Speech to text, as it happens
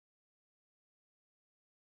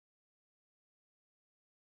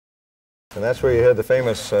And that's where you had the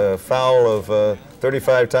famous foul of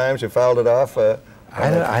 35 times. You fouled it off.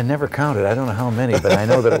 I never counted. I don't know how many, but I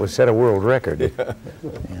know that it was set a world record. Yeah.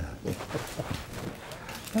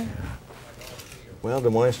 Yeah. Well, Des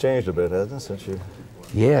Moines changed a bit, hasn't it, since you...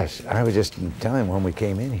 Yes, I was just telling him when we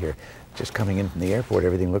came in here, just coming in from the airport,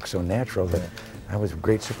 everything looked so natural that I was a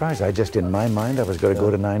great surprise. I just, in my mind, I was going to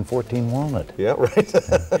go to 914 Walnut. Yeah, right.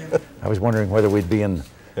 I was wondering whether we'd be in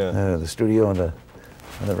the studio on the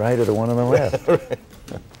right or the one on the left. Right.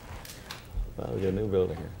 Well, we got a new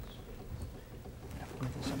building here.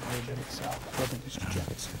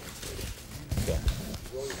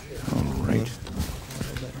 All right.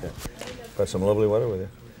 Got some lovely weather with you.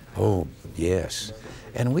 Oh, yes.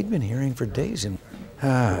 And we'd been hearing for days. And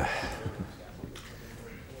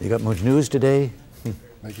you got much news today?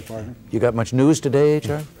 Beg your pardon? You got much news today,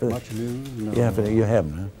 HR? Much news? No. Yeah, but you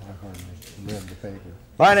haven't, huh? I hardly read the paper.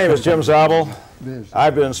 My name is Jim Zabel.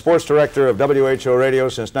 I've been sports director of WHO Radio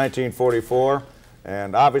since 1944,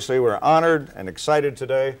 and obviously we're honored and excited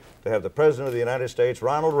today to have the President of the United States,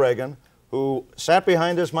 Ronald Reagan, who sat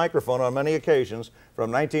behind this microphone on many occasions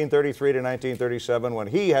from 1933 to 1937 when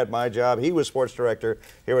he had my job. He was sports director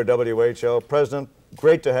here at WHO. President,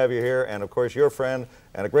 great to have you here, and of course your friend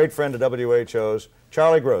and a great friend of WHO's,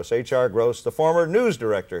 Charlie Gross, H.R. Gross, the former news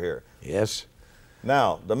director here. Yes.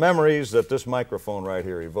 Now, the memories that this microphone right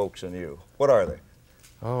here evokes in you, what are they?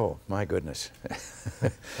 Oh, my goodness.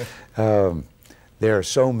 There are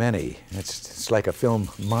so many. It's like a film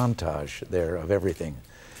montage there of everything.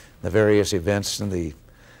 The various events and the...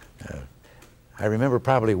 I remember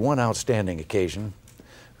probably one outstanding occasion,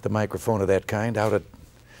 the microphone of that kind, out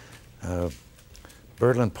at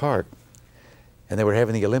Birdland Park, and they were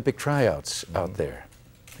having the Olympic tryouts out there,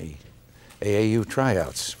 the AAU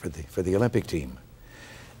tryouts for the Olympic team.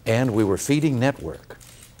 And we were feeding network,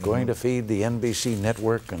 going to feed the NBC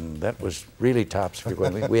network, and that was really tops.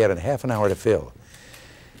 We had a half an hour to fill.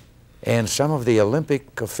 And some of the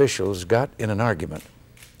Olympic officials got in an argument.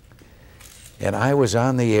 And I was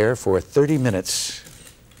on the air for 30 minutes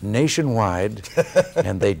nationwide,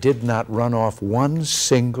 and they did not run off one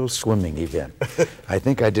single swimming event. I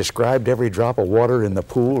think I described every drop of water in the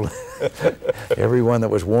pool, everyone that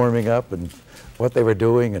was warming up and what they were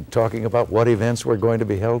doing and talking about what events were going to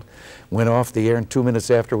be held. Went off the air, and 2 minutes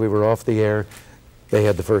after we were off the air, they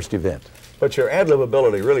had the first event. But your ad-lib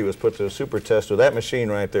ability really was put to a super test with that machine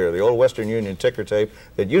right there, the old Western Union ticker tape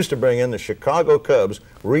that used to bring in the Chicago Cubs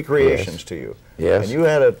recreations to you. Yes. And you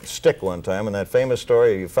had a stick one time in that famous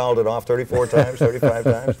story, you fouled it off 34 times, 35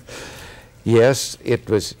 times? Yes, it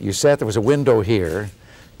was, you sat, there was a window here.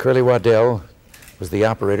 Curly Waddell was the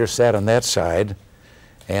operator, sat on that side,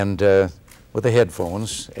 and with the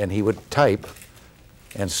headphones, and he would type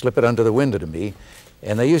and slip it under the window to me.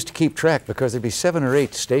 And they used to keep track because there'd be 7 or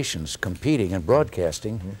 8 stations competing and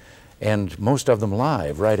broadcasting, and most of them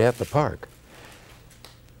live right at the park.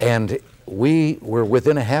 And we were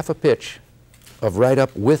within a half a pitch of right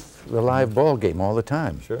up with the live ball game all the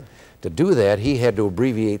time. Sure. To do that, he had to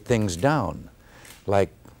abbreviate things down. Like,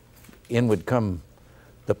 in would come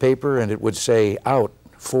the paper, and it would say out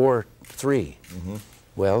 4-3.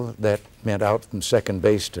 Well, that meant out from second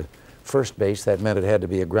base to first base. That meant it had to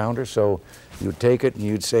be a grounder, so you'd take it and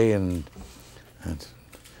you'd say, and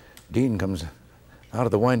Dean comes out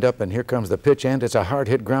of the windup, and here comes the pitch, and it's a hard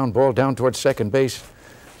hit ground ball down towards second base.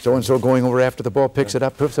 So-and-so going over after the ball, picks it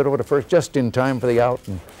up, puts it over to first, just in time for the out,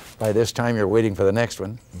 and by this time you're waiting for the next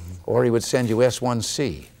one. Or he would send you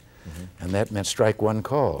S1C, and that meant strike one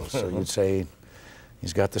call. So you'd say,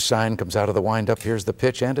 he's got the sign, comes out of the windup, here's the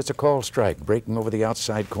pitch, and it's a call strike, breaking over the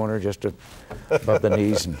outside corner just above the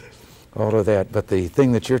knees and all of that. But the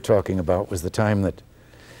thing that you're talking about was the time that,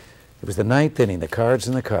 it was the 9th inning, the Cards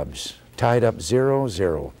and the Cubs, tied up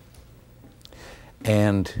 0-0.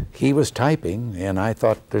 And he was typing, and I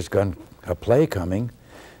thought there's a play coming,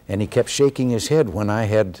 and he kept shaking his head when I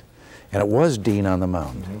had, and it was Dean on the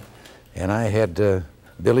mound, and I had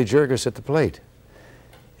Billy Jurgis at the plate.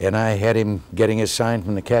 And I had him getting his sign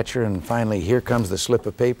from the catcher, and finally, here comes the slip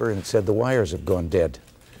of paper, and it said, the wires have gone dead.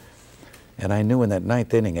 And I knew in that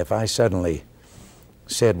 9th inning, if I suddenly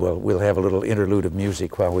said, well, we'll have a little interlude of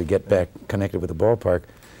music while we get back connected with the ballpark,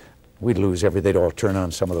 we'd lose they'd all turn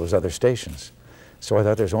on some of those other stations. So I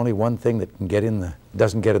thought there's only one thing that can get in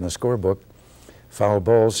doesn't get in the scorebook, foul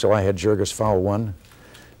balls. So I had Jurgis foul one,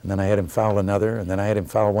 and then I had him foul another, and then I had him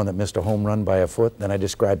foul one that missed a home run by a foot. Then I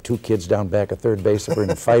described 2 kids down back at third base that were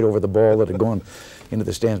in a fight over the ball that had gone into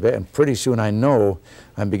the stands. And pretty soon I know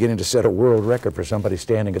I'm beginning to set a world record for somebody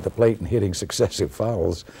standing at the plate and hitting successive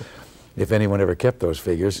fouls, if anyone ever kept those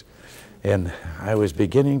figures. And I was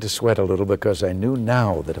beginning to sweat a little because I knew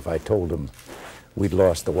now that if I told them we'd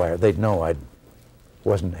lost the wire, they'd know I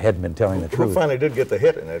hadn't been telling the truth. Who finally did get the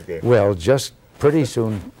hit in that game? Well, just pretty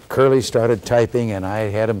soon, Curly started typing, and I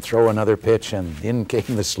had him throw another pitch, and in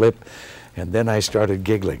came the slip, and then I started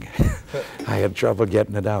giggling. I had trouble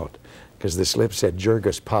getting it out because the slip said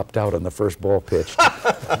Jurgis popped out on the first ball pitch.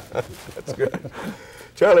 That's good.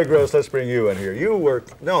 Charlie Gross, let's bring you in here. You were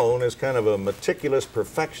known as kind of a meticulous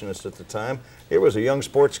perfectionist at the time. Here was a young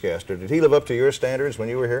sportscaster. Did he live up to your standards when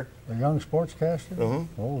you were here? A young sportscaster?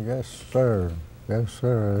 Mm-hmm. Oh, yes, sir. Yes,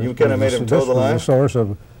 sir. You kind of made him toe the line? This was the source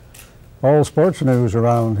of all sports news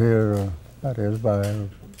around here, that is, by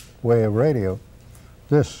way of radio.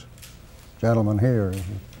 This gentleman here is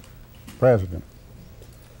the president.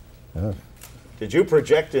 Yes. Did you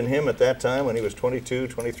project in him at that time, when he was 22,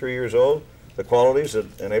 23 years old, the qualities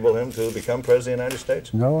that enabled him to become President of the United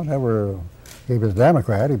States? No, never. He was a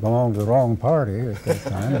Democrat. He belonged to the wrong party at that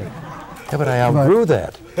time. Yeah, but I outgrew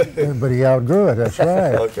that. But he outgrew it, that's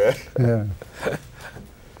right. Okay. Yeah.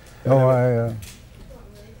 No, I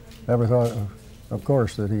never thought, of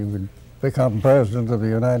course, that he would become President of the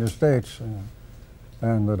United States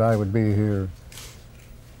and that I would be here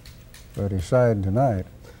at his side tonight.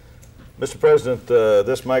 Mr. President,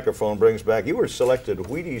 this microphone brings back, you were selected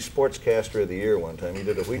Wheaties Sportscaster of the Year one time. You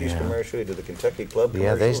did a Wheaties commercial, you did the Kentucky Club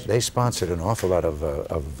commercials. Yeah, they sponsored an awful lot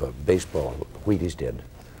of baseball, Wheaties did.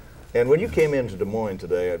 And when you came into Des Moines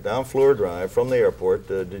today, down Fleur Drive from the airport,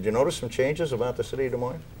 did you notice some changes about the city of Des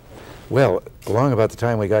Moines? Well, along about the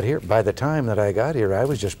time we got here, by the time that I got here, I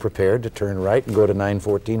was just prepared to turn right and go to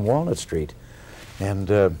 914 Walnut Street. And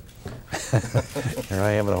here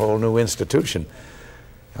I am in a whole new institution.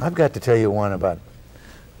 I've got to tell you one about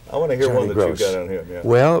I want to hear Charlie one that Gross. you got on him. Yeah.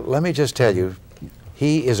 Well, let me just tell you,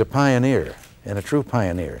 he is a pioneer, and a true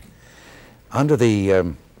pioneer. Under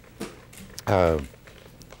the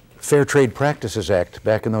Fair Trade Practices Act,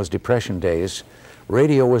 back in those Depression days,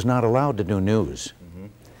 radio was not allowed to do news.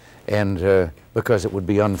 And because it would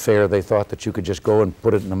be unfair, they thought that you could just go and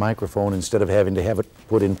put it in a microphone instead of having to have it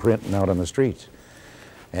put in print and out on the streets.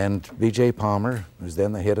 And B.J. Palmer, who was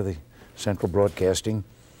then the head of the Central Broadcasting,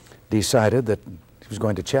 decided that he was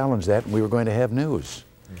going to challenge that and we were going to have news.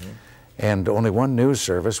 And only one news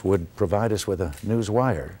service would provide us with a news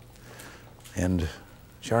wire. And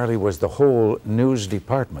Charlie was the whole news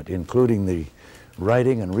department, including the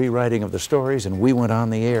writing and rewriting of the stories, and we went on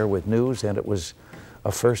the air with news, and it was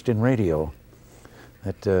a first in radio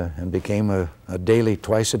that, and became a daily,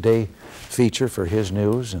 twice-a-day feature for his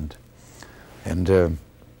news. And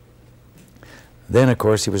then, of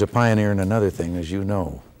course, he was a pioneer in another thing, as you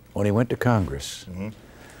know. When he went to Congress,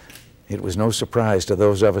 it was no surprise to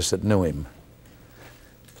those of us that knew him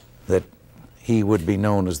that he would be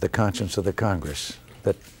known as the conscience of the Congress,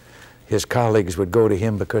 that his colleagues would go to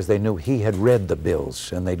him because they knew he had read the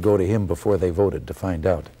bills, and they'd go to him before they voted to find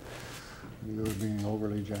out. You're being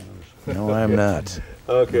overly generous. No, I'm not.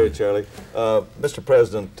 Okay, Charlie. Mr.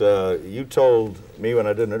 President, you told me when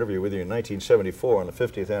I did an interview with you in 1974 on the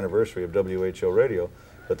 50th anniversary of WHO Radio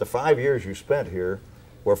that the 5 years you spent here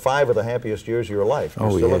were 5 of the happiest years of your life. Do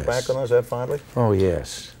you still look back on those that fondly? Oh,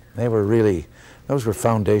 yes. They were really, those were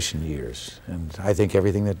foundation years. And I think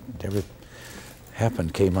everything that ever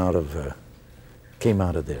happened came out of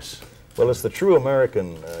this. Well, it's the true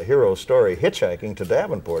American hero story, hitchhiking to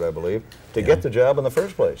Davenport, I believe, to get the job in the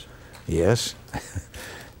first place. Yes.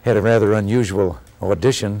 Had a rather unusual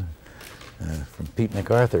audition from Pete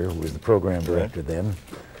MacArthur, who was the program director then.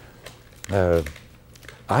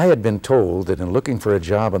 I had been told that in looking for a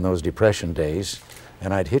job in those Depression days,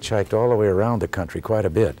 and I'd hitchhiked all the way around the country quite a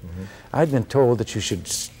bit, I'd been told that you should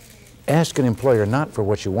ask an employer not for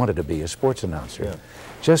what you wanted to be, a sports announcer.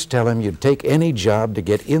 Just tell him you'd take any job to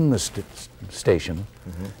get in the station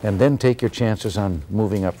and then take your chances on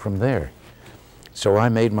moving up from there. So I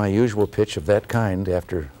made my usual pitch of that kind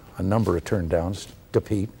after a number of turndowns to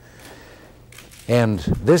Pete. And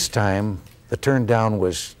this time, the turn down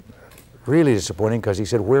was really disappointing because he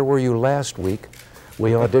said, "Where were you last week?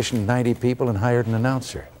 We auditioned 90 people and hired an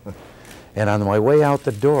announcer." And on my way out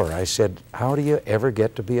the door, I said, "How do you ever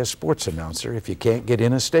get to be a sports announcer if you can't get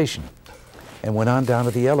in a station?" And went on down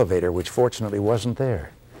to the elevator, which fortunately wasn't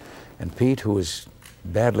there. And Pete, who was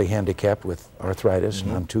badly handicapped with arthritis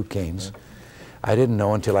and on 2 canes, I didn't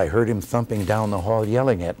know until I heard him thumping down the hall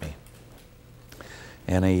yelling at me.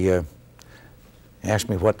 And he asked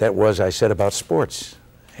me what that was I said about sports.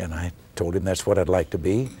 And I told him that's what I'd like to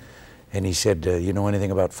be. And he said, "You know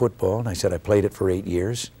anything about football?" And I said, "I played it for 8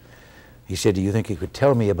 years. He said, "Do you think you could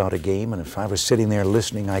tell me about a game? And if I was sitting there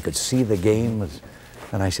listening, I could see the game?"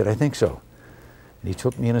 And I said, "I think so." And he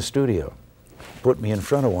took me in a studio, put me in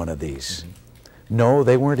front of one of these. No,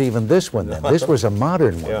 they weren't even this one then. This was a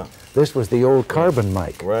modern one. Yeah. This was the old carbon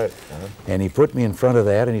mic. Right. And he put me in front of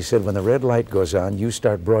that and he said, when the red light goes on, you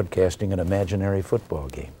start broadcasting an imaginary football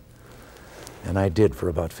game. And I did for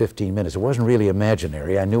about 15 minutes. It wasn't really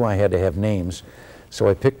imaginary. I knew I had to have names. So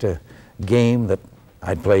I picked a game that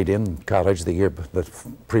I'd played in college the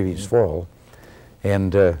previous fall,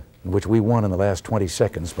 and which we won in the last 20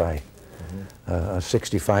 seconds by a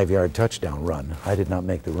 65-yard touchdown run. I did not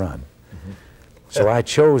make the run. So I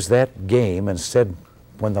chose that game and said,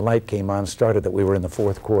 when the light came on, started, that we were in the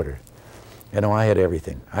fourth quarter. You know, I had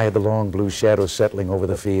everything. I had the long blue shadows settling over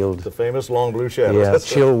the field. The famous long blue shadows. Yeah,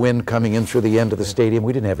 chill wind coming in through the end of the stadium.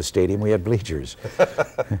 We didn't have a stadium, we had bleachers.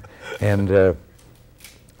 And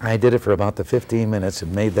I did it for about the 15 minutes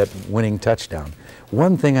and made that winning touchdown.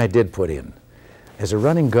 One thing I did put in, as a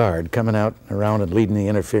running guard coming out around and leading the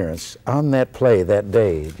interference, on that play that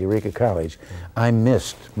day at Eureka College, I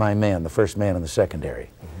missed my man, the first man in the secondary.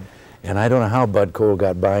 And I don't know how Bud Cole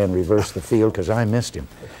got by and reversed the field, because I missed him.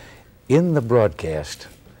 In the broadcast,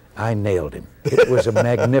 I nailed him. It was a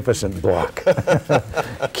magnificent block.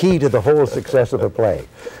 Key to the whole success of the play.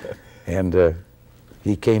 And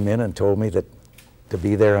he came in and told me that to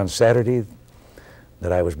be there on Saturday,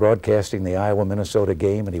 that I was broadcasting the Iowa-Minnesota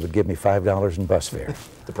game, and he would give me $5 in bus fare.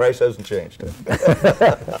 The price hasn't changed.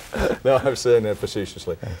 No, I'm saying that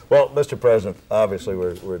facetiously. Well, Mr. President, obviously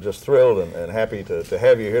we're just thrilled and happy to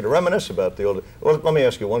have you here to reminisce about the old. Well, let me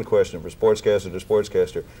ask you one question for sportscaster to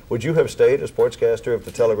sportscaster. Would you have stayed a sportscaster if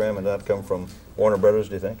the telegram had not come from Warner Brothers,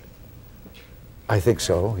 do you think? I think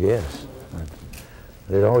so, yes.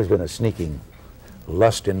 There'd always been a sneaking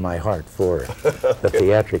lust in my heart for the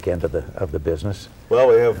theatric end of the business. Well,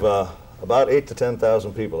 we have about 8,000 to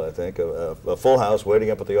 10,000 people, I think, a full house waiting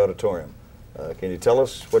up at the auditorium. Can you tell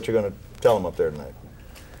us what you're going to tell them up there tonight?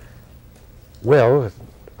 Well,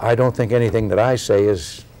 I don't think anything that I say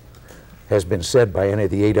has been said by any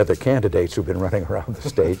of the 8 other candidates who've been running around the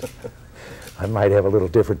state. I might have a little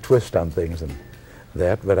different twist on things than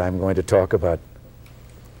that, but I'm going to talk about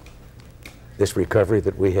this recovery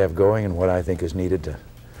that we have going and what I think is needed to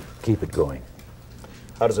keep it going.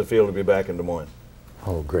 How does it feel to be back in Des Moines?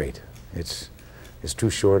 Oh, great. It's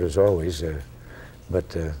too short as always,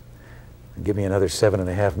 but give me another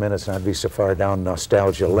 7.5 minutes and I'd be so far down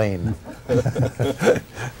nostalgia lane. Let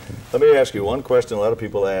me ask you one question a lot of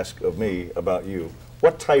people ask of me about you.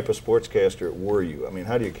 What type of sportscaster were you? I mean,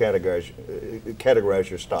 how do you categorize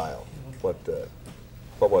your style? What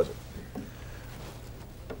was it?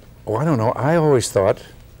 Oh, I don't know. I always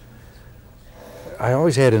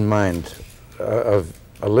had in mind of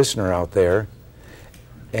a listener out there,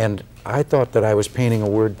 and I thought that I was painting a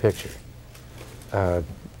word picture.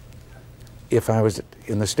 If I was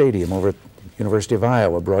in the stadium over at University of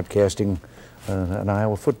Iowa broadcasting an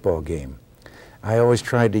Iowa football game, I always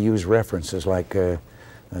tried to use references like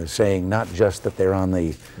saying not just that they're on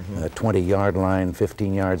the 20-yard line,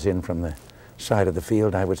 15 yards in from the side of the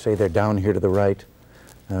field. I would say they're down here to the right,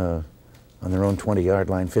 on their own 20-yard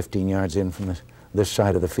line, 15 yards in from this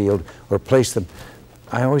side of the field, or place them.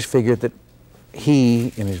 I always figured that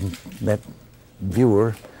that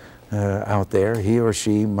viewer out there, he or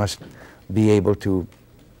she must be able to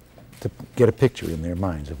get a picture in their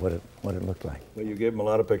minds of what it looked like. Well, you gave them a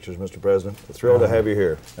lot of pictures, Mr. President. We're thrilled to have you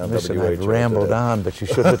here on Listen, WHTV I've rambled today. on, but you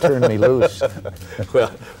should have turned me loose.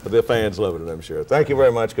 Well, the fans love it, I'm sure. Thank you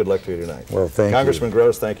very much. Good luck to you tonight. Well, thank you. Congressman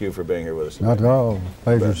Gross, thank you for being here with us. Not at all.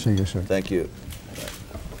 Pleasure to see you, sir. Thank you.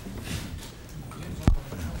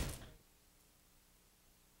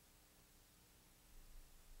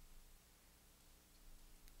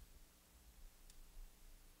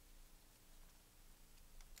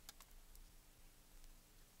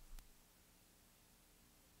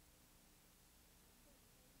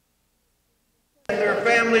 Their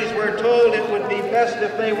families were told it would be best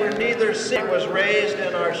if they were neither sick. Was raised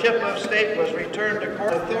and our ship of state was returned to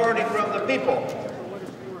court authority from the people.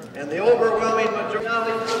 And the overwhelming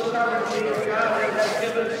majority of sovereignty of God has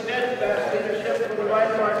given steadfast leadership to the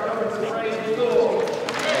White Mark Government Training School.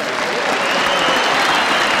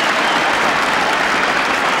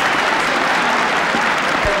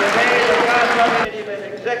 And the days of God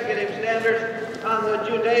and executive standards on the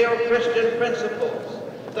Judeo-Christian principles.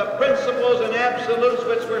 The principles and absolutes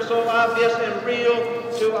which were so obvious and real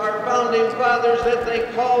to our founding fathers that they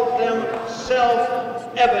called them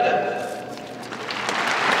self-evident.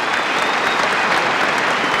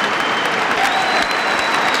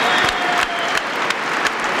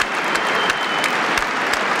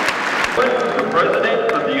 The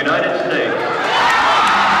President of the United States.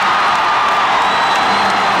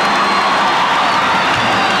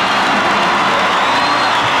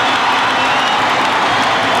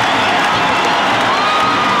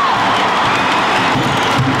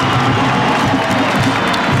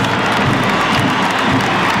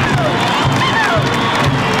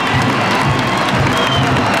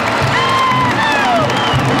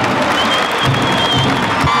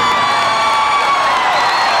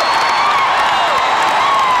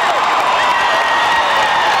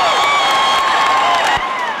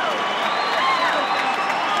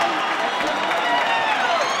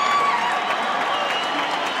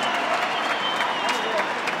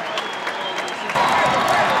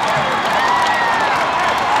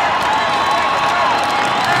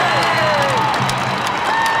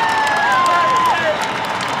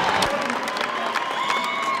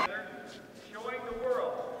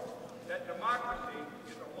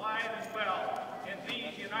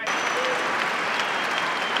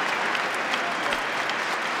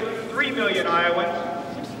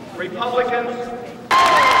 Republicans,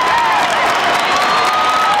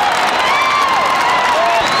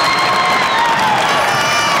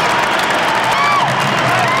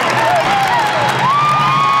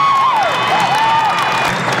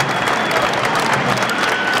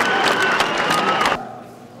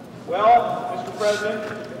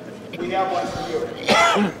 we have one for you.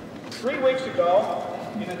 3 weeks ago,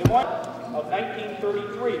 in the Moines of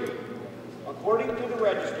 1933, according to the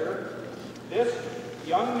register, this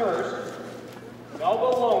young nurse,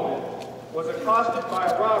 Zabel, was accosted by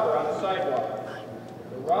a robber on the sidewalk.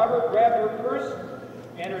 The robber grabbed her purse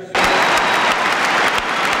and her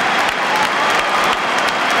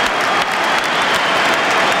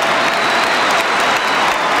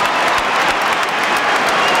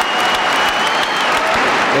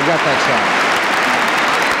They got that shot.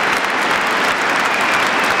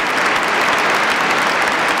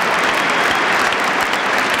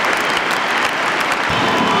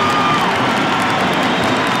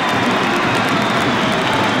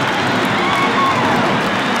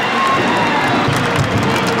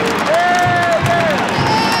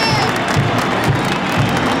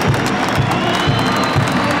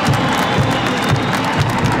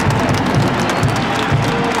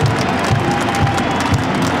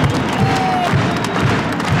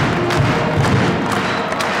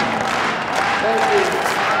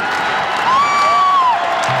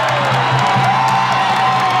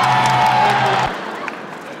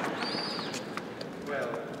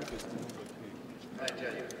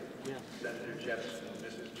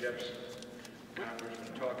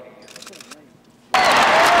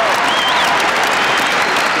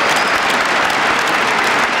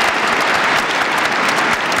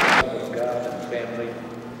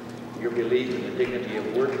 your belief in the dignity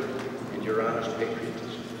of work, and your honest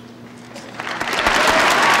patriotism.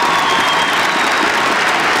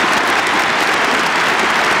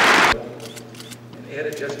 And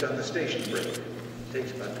added just on the station break. It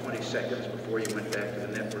takes about 20 seconds before you went back to the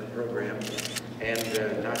network program,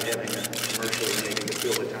 and not having a commercial or anything to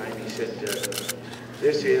fill the time, he said,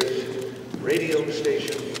 this is radio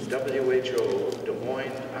station WHO, Des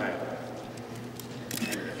Moines, Iowa.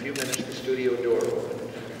 And in a few minutes, the studio door opened.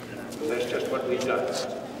 Well, that's just what we've done.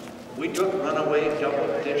 We took runaway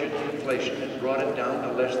double-digit inflation and brought it down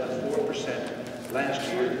to less than 4% last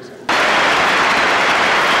year.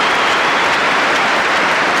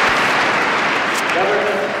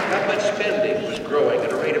 Government spending was growing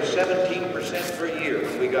at a rate of 17% per year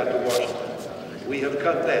when we got to Washington. We have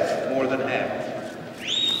cut that more than half.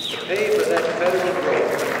 To pay for that federal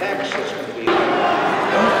growth, the tax system we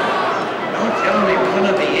have. Don't tell me one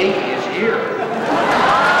of the 8 is here.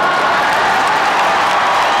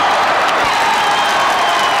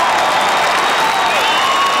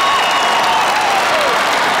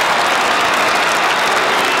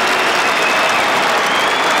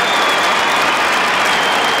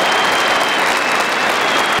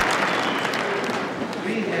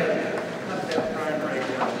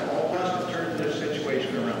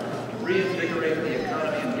 Reinvigorate the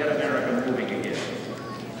economy and get America moving again.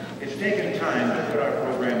 It's taken time,